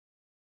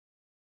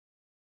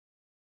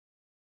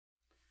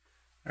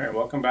All right,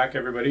 welcome back,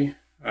 everybody.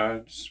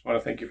 Just want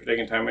to thank you for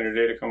taking time in your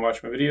day to come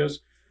watch my videos.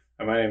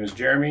 My name is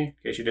Jeremy, in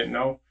case you didn't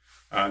know.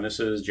 This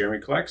is Jeremy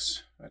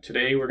Collects.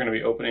 Today we're going to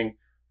be opening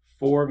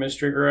 4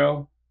 Mystery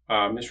Grail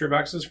mystery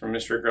boxes from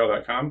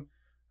mysterygrail.com.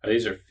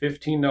 These are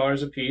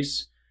 $15 a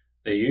piece.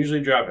 They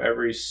usually drop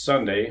every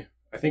Sunday.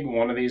 I think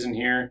one of these in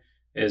here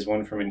is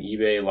one from an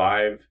eBay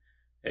Live.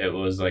 It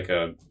was like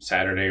a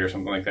Saturday or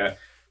something like that.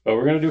 But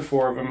we're going to do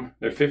 4 of them.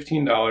 They're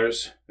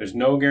 $15. There's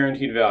no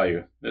guaranteed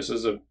value.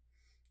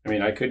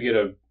 I could get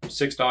a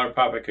 $6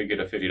 pop, I could get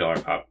a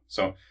 $50 pop.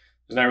 So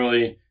there's not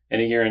really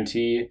any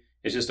guarantee.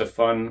 It's just a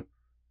fun,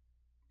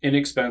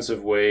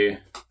 inexpensive way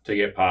to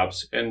get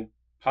pops and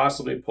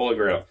possibly pull a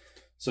grail.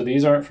 So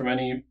these aren't from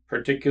any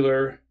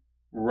particular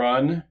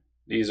run.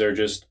 These are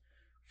just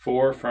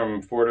 4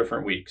 from 4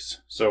 different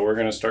weeks. So we're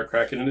going to start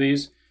cracking into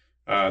these.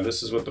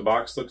 This is what the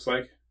box looks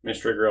like,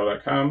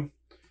 mysterygrail.com.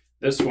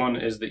 This one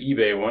is the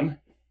eBay one.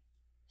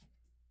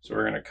 So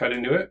we're going to cut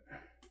into it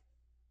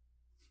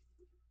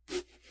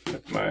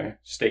with my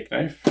steak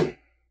knife.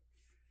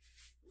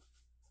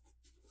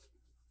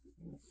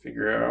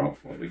 Figure out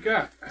what we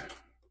got.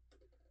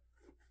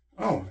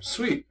 Oh,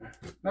 sweet.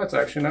 That's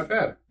actually not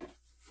bad.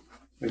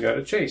 We got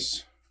a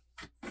chase.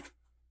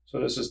 So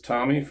this is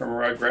Tommy from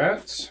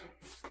Rugrats.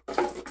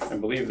 I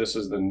believe this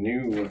is the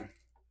new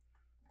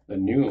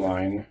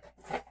line.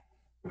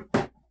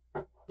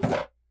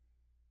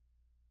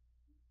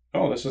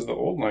 Oh, this is the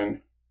old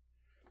line.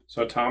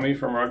 So Tommy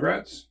from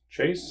Rugrats,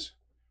 chase.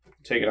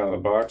 Take it out of the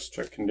box,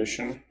 check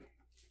condition.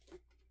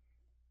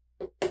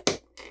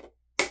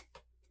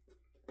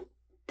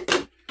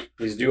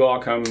 These do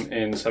all come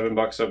in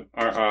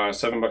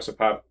 $7 a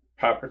pop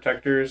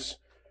protectors.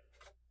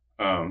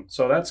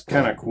 So that's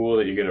kind of cool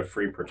that you get a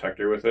free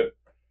protector with it.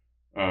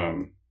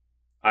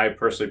 I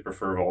personally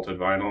prefer vaulted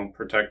vinyl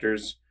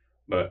protectors,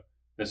 but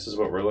this is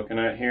what we're looking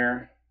at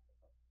here.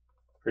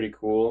 Pretty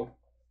cool.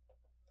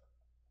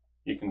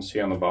 You can see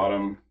on the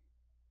bottom,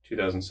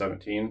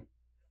 2017.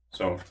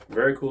 So,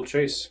 very cool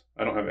chase.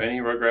 I don't have any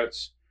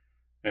Rugrats,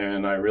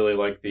 and I really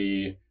like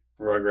the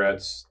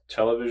Rugrats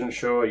television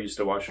show. I used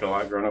to watch it a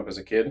lot growing up as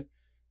a kid.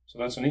 So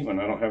that's a neat one.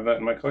 I don't have that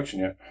in my collection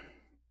yet.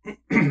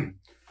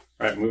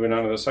 Alright, moving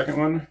on to the second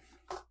one.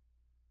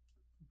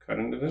 Cut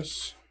into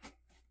this.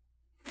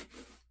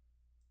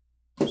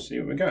 Let's see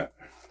what we got.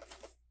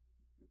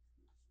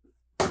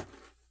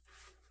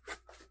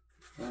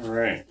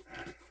 Alright.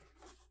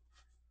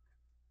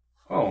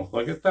 Oh,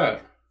 look at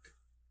that.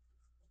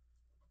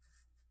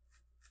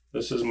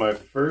 This is my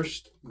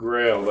first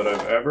Grail that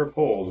I've ever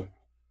pulled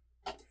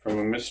from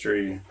a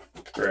Mystery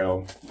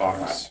Grail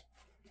box.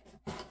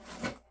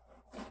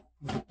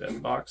 Get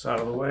that box out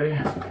of the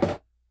way.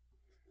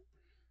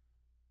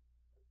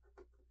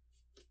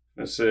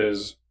 This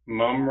is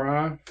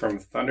Mum-Ra from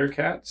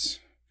Thundercats.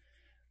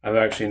 I've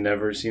actually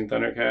never seen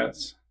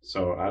Thundercats,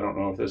 so I don't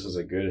know if this is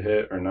a good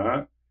hit or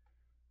not.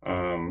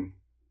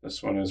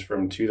 This one is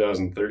from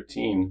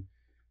 2013.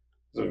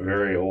 It's a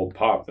very old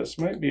pop. This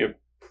might be a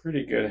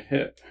pretty good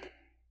hit.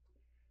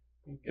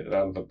 Get it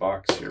out of the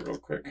box here real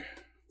quick.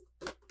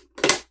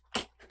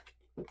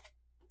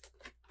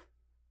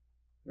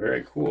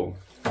 Very cool.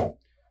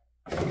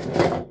 That's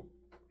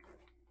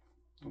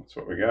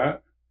what we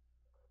got.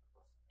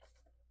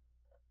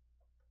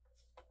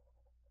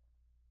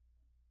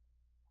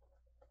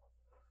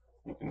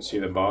 You can see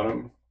the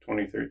bottom,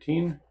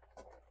 2013.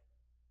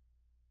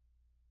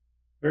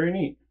 Very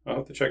neat. I'll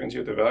have to check and see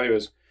what the value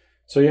is.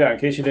 So yeah, in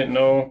case you didn't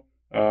know,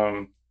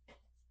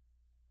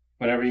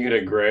 whenever you get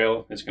a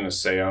Grail, it's going to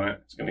say on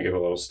it, it's going to give a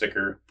little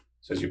sticker,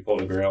 says you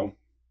pulled a Grail.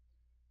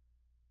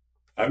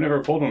 I've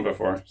never pulled one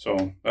before,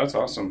 so that's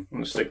awesome. I'm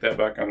going to stick that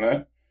back on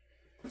that.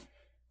 And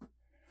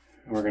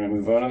we're going to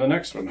move on to the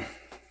next one.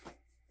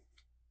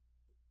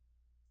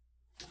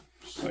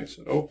 Slice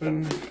it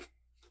open.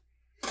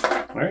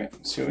 All right,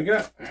 let's see what we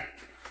got.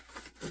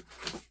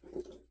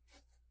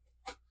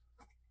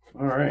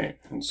 All right,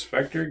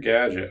 Inspector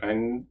Gadget.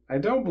 I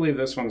don't believe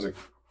this one's a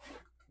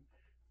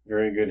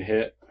very good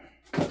hit.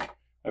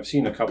 I've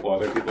seen a couple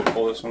other people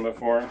pull this one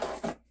before,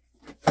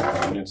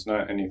 and it's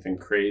not anything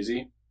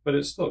crazy, but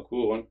it's still a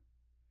cool one.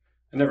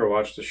 I never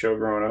watched the show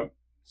growing up,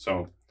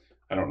 so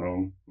I don't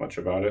know much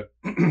about it.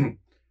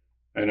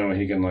 I know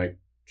he can like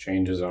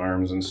change his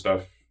arms and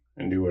stuff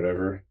and do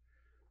whatever,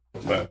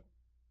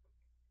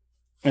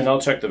 and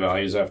I'll check the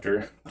values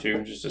after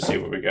too, just to see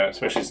what we got,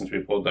 especially since we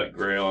pulled that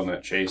Grail and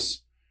that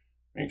chase.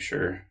 Make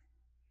sure,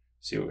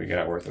 see what we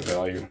got worth of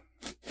value.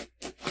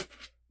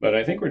 But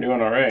I think we're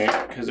doing all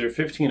right because they're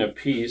 15 a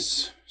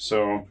piece,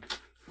 so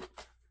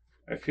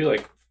I feel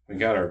like we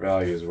got our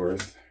values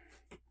worth.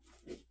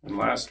 And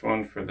last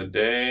one for the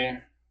day.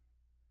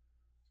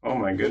 Oh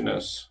my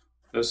goodness,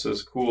 this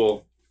is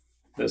cool.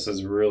 This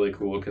is really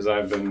cool because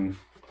I've been,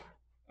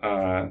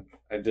 I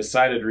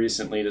decided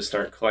recently to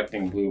start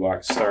collecting blue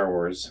box Star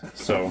Wars.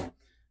 So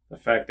the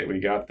fact that we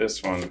got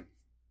this one,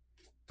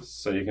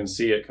 so you can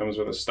see it comes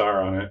with a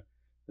star on it.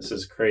 This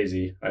is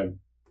crazy. I've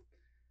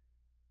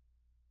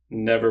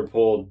never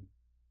pulled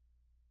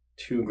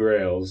 2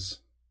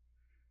 Grails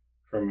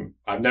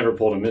I've never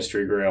pulled a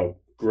Mystery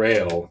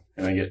Grail,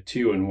 and I get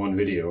 2 in one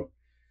video.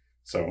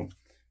 So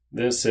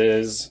this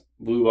is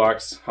Blue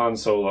Box Han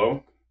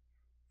Solo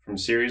from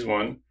Series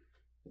 1.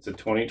 It's a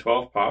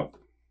 2012 pop.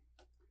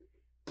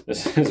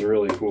 This is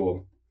really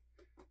cool.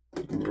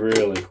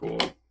 Really cool.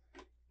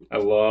 I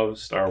love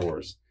Star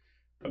Wars.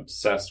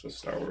 Obsessed with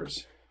Star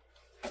Wars.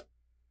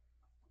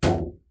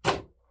 You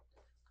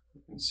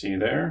can see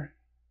there.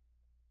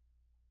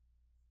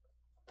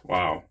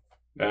 Wow,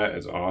 that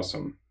is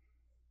awesome.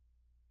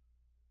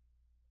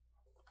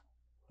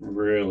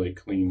 Really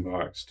clean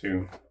box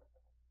too.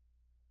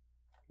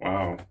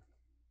 Wow.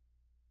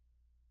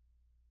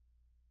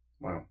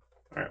 Wow.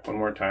 All right, one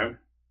more time.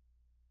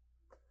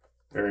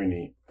 Very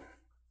neat.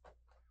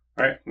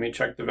 All right, let me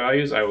check the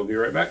values. I will be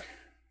right back.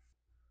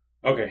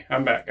 Okay,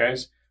 I'm back,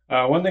 guys.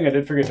 One thing I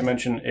did forget to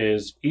mention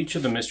is each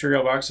of the Mystery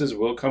Grail boxes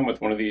will come with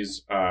one of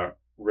these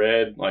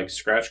red like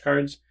scratch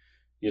cards.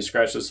 You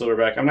scratch the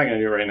silverback. I'm not going to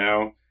do it right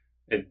now.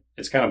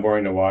 It's kind of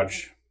boring to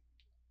watch,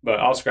 but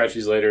I'll scratch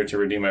these later to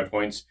redeem my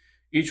points.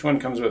 Each one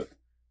comes with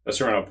a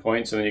certain amount of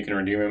points, and then you can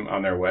redeem them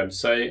on their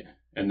website.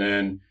 And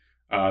then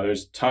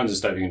there's tons of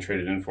stuff you can trade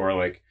it in for,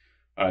 like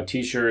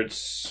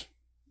t-shirts,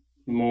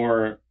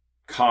 more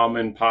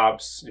common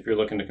pops if you're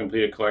looking to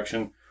complete a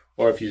collection,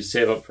 or if you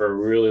save up for a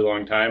really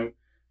long time,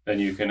 then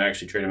you can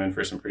actually trade them in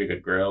for some pretty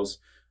good grails.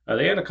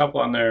 They had a couple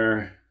on there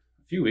a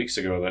few weeks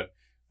ago that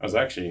I was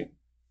actually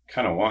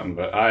kind of wanting,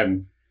 but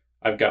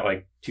I've got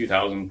like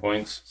 2,000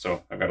 points,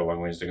 so I've got a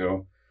long ways to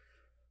go.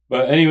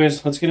 But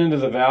anyways, let's get into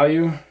the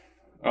value.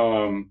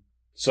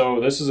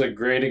 So this is a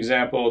great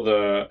example.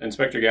 The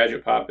Inspector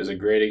Gadget Pop is a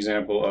great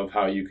example of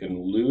how you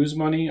can lose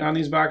money on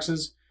these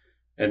boxes.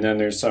 And then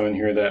there's some in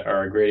here that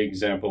are a great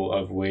example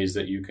of ways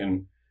that you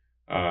can,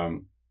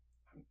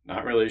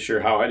 not really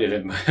sure how I did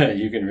it, but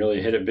you can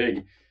really hit it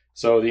big.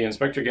 So the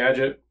Inspector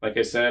Gadget, like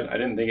I said, I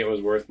didn't think it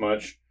was worth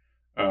much.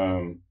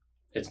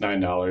 It's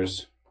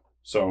 $9.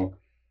 So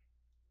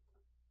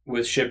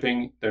with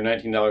shipping, they're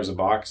 $19 a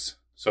box.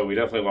 So we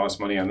definitely lost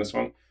money on this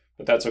one,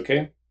 but that's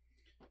okay.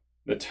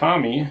 The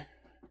Tommy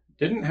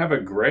didn't have a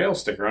Grail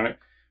sticker on it,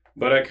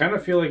 but I kind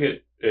of feel like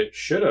it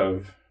should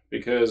have,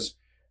 because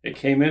it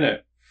came in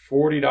at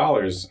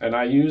 $40, and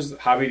I use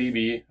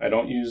HobbyDB. I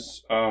don't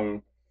use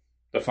the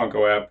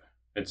Funko app.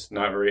 It's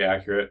not very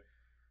accurate.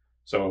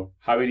 So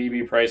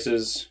HobbyDB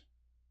prices,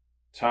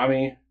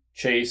 Tommy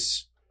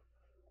Chase,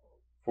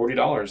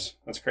 $40.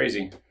 That's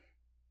crazy.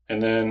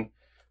 And then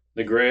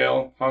the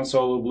Grail Han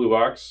Solo Blue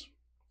Box.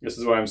 This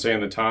is why I'm saying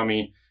the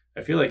Tommy,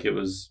 I feel like it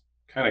was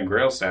kind of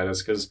Grail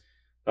status, because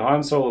the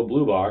Han Solo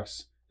Blue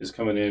Box is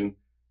coming in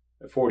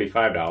at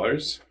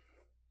 $45.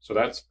 So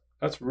that's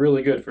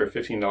really good for a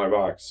 $15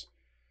 box.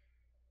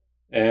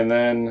 And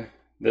then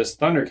this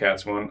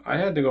Thundercats one, I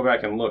had to go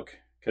back and look,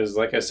 because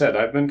like I said,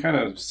 I've been kind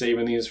of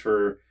saving these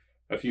for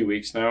a few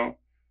weeks now.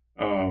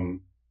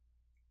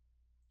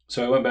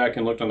 So I went back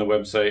and looked on the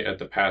website at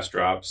the past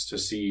drops to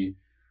see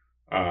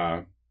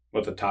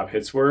what the top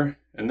hits were.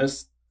 And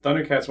this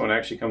Thundercats one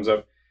actually comes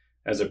up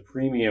as a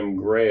premium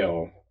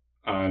Grail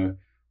on,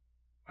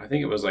 I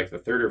think it was like the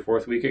 3rd or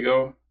 4th week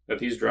ago that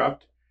these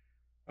dropped.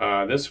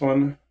 This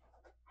one,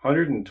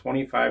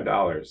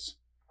 $125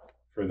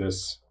 for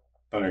this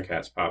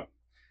Thundercats pop.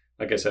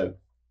 Like I said,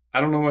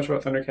 I don't know much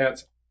about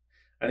Thundercats.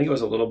 I think it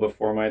was a little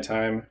before my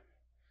time,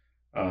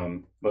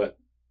 but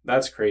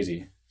that's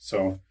crazy.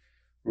 So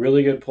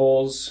really good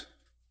pulls,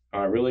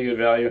 really good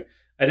value.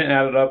 I didn't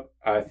add it up.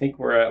 I think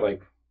we're at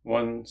like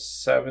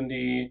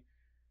 170,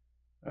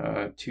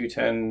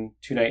 210,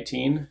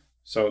 219.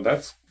 So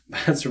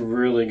that's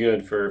really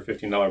good for a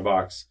 $15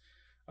 box.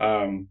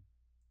 I'm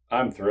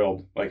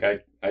thrilled. Like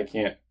I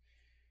can't.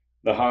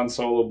 The Han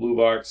Solo Blue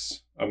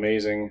Box,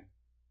 amazing.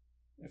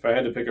 If I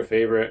had to pick a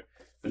favorite,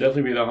 it'd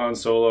definitely be the Han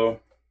Solo.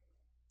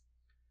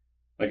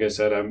 Like I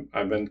said,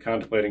 I've been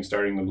contemplating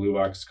starting the Blue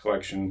Box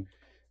collection.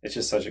 It's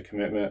just such a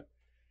commitment.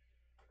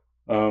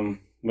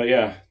 But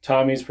yeah,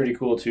 Tommy's pretty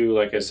cool too.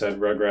 Like I said,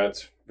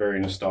 Rugrats, very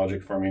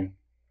nostalgic for me.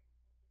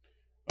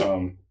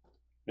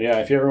 Yeah,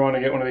 if you ever want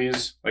to get one of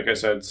these, like I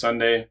said,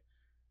 Sunday,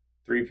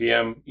 3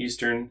 p.m.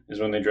 Eastern is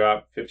when they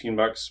drop.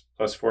 $15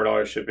 plus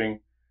 $4 shipping.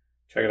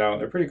 Check it out.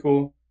 They're pretty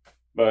cool,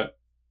 but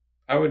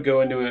I would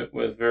go into it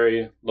with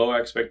very low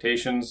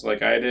expectations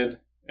like I did,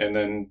 and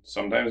then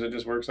sometimes it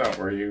just works out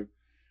where you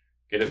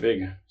get it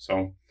big.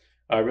 So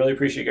I really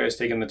appreciate you guys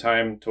taking the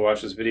time to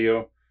watch this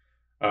video.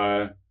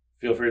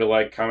 Feel free to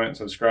like, comment, and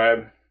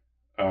subscribe.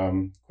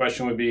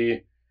 Question would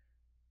be,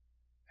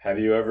 have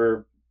you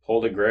ever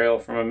pulled a Grail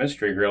from a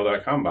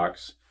MysteryGrail.com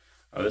box?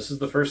 This is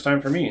the first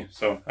time for me,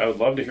 so I would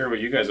love to hear what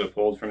you guys have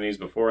pulled from these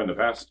before in the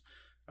past.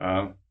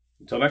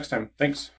 Until next time, thanks.